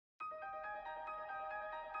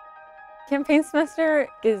Campaign semester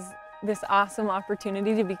is this awesome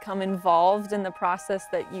opportunity to become involved in the process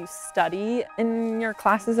that you study in your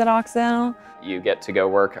classes at Occidental. You get to go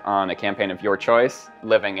work on a campaign of your choice,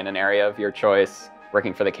 living in an area of your choice,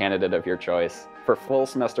 working for the candidate of your choice, for full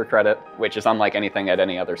semester credit, which is unlike anything at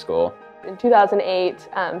any other school. In 2008,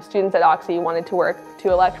 students at Oxy wanted to work to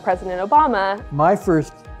elect President Obama. My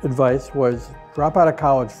first advice was drop out of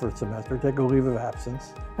college for a semester, take a leave of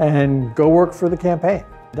absence, and go work for the campaign.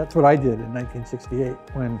 That's what I did in 1968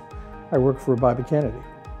 when I worked for Bobby Kennedy.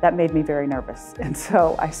 That made me very nervous. And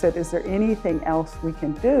so I said, is there anything else we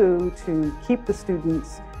can do to keep the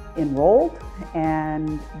students enrolled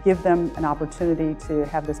and give them an opportunity to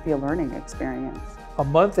have this be a learning experience? A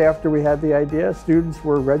month after we had the idea, students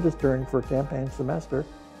were registering for campaign semester.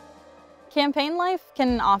 Campaign life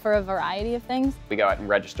can offer a variety of things. We go out and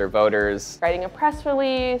register voters, Writing a press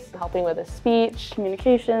release, helping with a speech,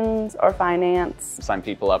 communications or finance, sign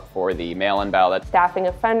people up for the mail-in ballot, staffing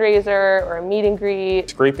a fundraiser or a meet and greet,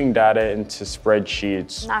 scraping data into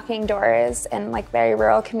spreadsheets, knocking doors in very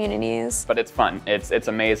rural communities. But it's fun. It's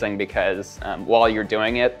amazing because while you're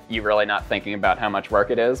doing it, you're really not thinking about how much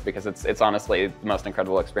work it is because it's honestly the most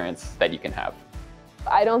incredible experience that you can have.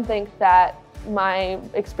 I don't think that my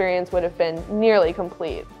experience would have been nearly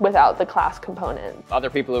complete without the class component. Other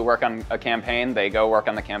people who work on a campaign, they go work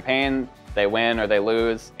on the campaign, they win or they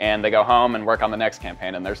lose, and they go home and work on the next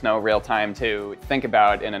campaign, and there's no real time to think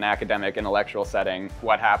about in an academic, intellectual setting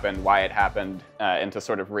what happened, why it happened, and to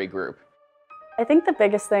sort of regroup. I think the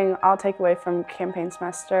biggest thing I'll take away from campaign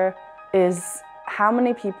semester is how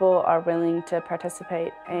many people are willing to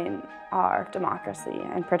participate in our democracy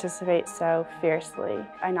and participate so fiercely.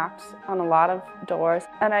 I knocked on a lot of doors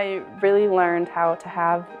and I really learned how to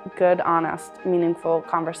have good, honest, meaningful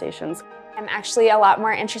conversations. I'm actually a lot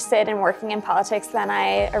more interested in working in politics than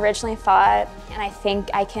I originally thought, and I think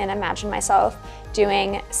I can imagine myself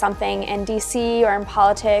doing something in DC or in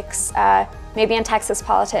politics, maybe in Texas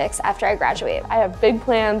politics after I graduate. I have big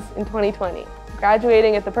plans in 2020.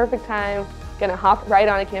 Graduating at the perfect time, gonna hop right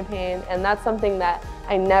on a campaign, and that's something that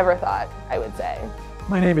I never thought I would say.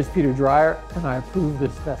 My name is Peter Dreyer, and I approve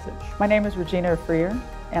this message. My name is Regina Freer,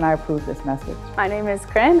 and I approve this message. My name is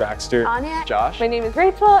Corinne. Baxter, Anya. Josh? My name is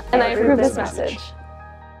Rachel, and I approve this message.